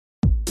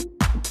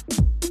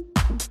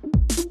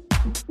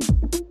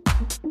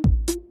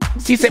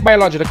CSEC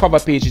Biology, the cover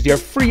page, is your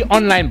free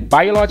online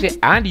biology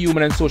and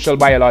human and social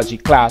biology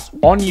class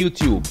on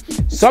YouTube.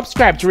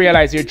 Subscribe to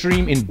realize your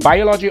dream in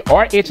biology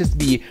or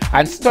HSB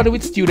and study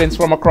with students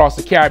from across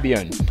the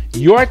Caribbean.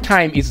 Your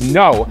time is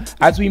now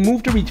as we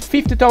move to reach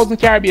 50,000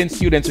 Caribbean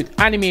students with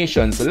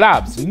animations,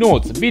 labs,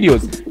 notes,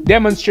 videos,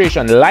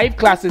 demonstration, live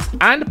classes,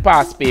 and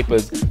past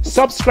papers.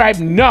 Subscribe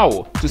now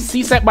to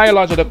CSEC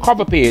Biology, the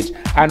cover page,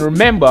 and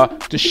remember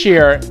to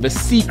share the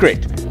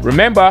secret.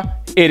 Remember,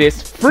 it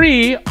is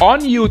free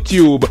on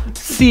YouTube.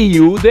 See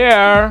you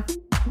there.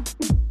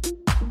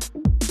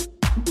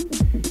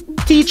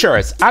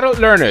 Teachers, adult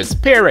learners,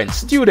 parents,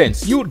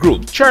 students, youth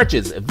groups,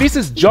 churches, this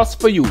is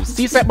just for you.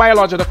 CSEC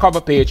Biology, the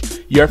cover page,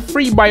 your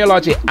free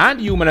biology and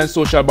human and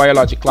social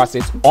biology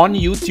classes on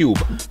YouTube.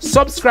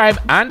 Subscribe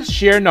and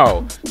share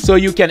now so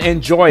you can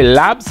enjoy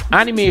labs,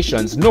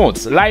 animations,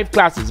 notes, live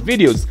classes,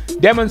 videos,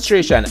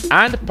 demonstration,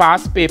 and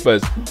past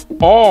papers,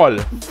 all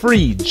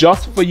free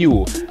just for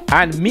you.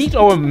 And meet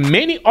our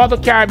many other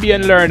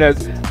Caribbean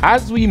learners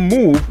as we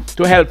move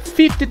to help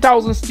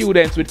 50,000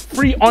 students with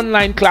free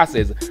online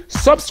classes.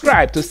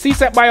 Subscribe to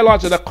CSEC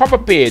Biology, the cover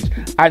page,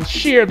 and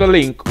share the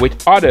link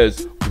with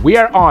others. We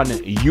are on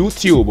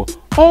YouTube.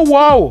 Oh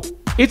wow,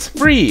 it's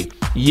free.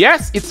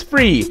 Yes, it's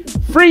free.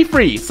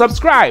 Free.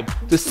 Subscribe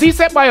to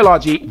CSEC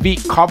Biology, the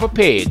cover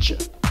page.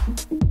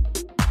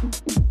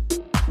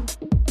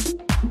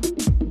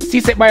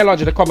 CSEC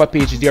Biology, the cover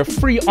page, is your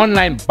free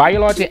online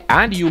biology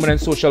and human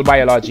and social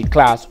biology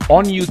class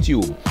on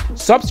YouTube.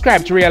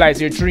 Subscribe to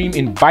realize your dream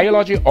in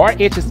biology or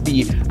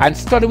HSB and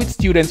study with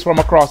students from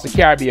across the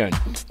Caribbean.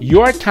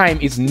 Your time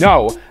is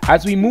now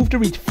as we move to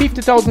reach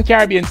 50,000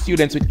 Caribbean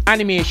students with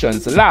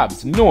animations,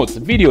 labs, notes,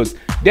 videos,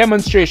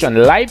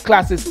 demonstration, live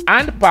classes,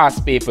 and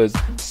past papers.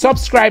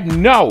 Subscribe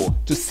now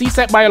to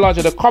CSEC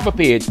Biology, the cover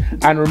page,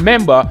 and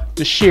remember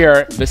to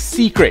share the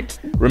secret.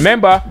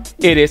 Remember,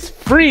 it is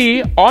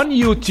free on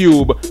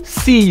YouTube.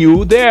 See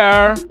you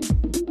there.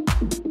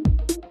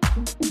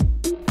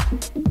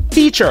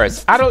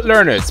 Teachers, adult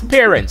learners,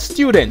 parents,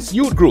 students,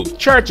 youth groups,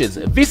 churches,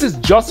 this is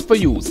just for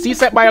you.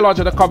 CSEC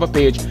Biology, the cover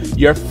page,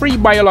 your free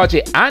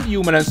biology and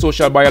human and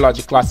social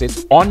biology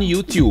classes on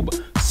YouTube.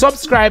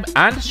 Subscribe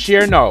and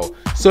share now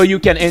so you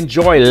can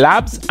enjoy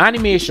labs,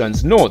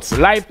 animations, notes,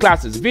 live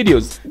classes,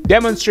 videos,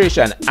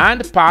 demonstration,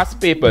 and past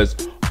papers,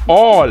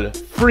 all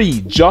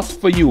free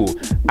just for you.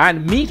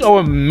 And meet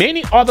our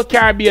many other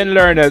Caribbean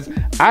learners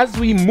as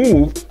we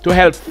move to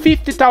help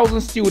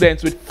 50,000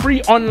 students with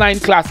free online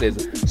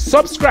classes.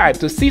 Subscribe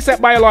to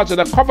CSEC Biology,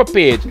 the cover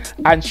page,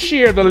 and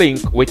share the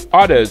link with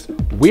others.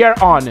 We are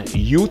on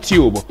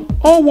YouTube.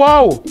 Oh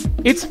wow,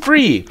 it's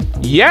free.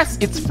 Yes,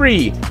 it's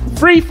free.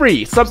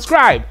 Free.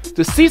 Subscribe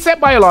to CSEC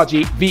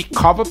Biology, the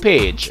cover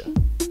page.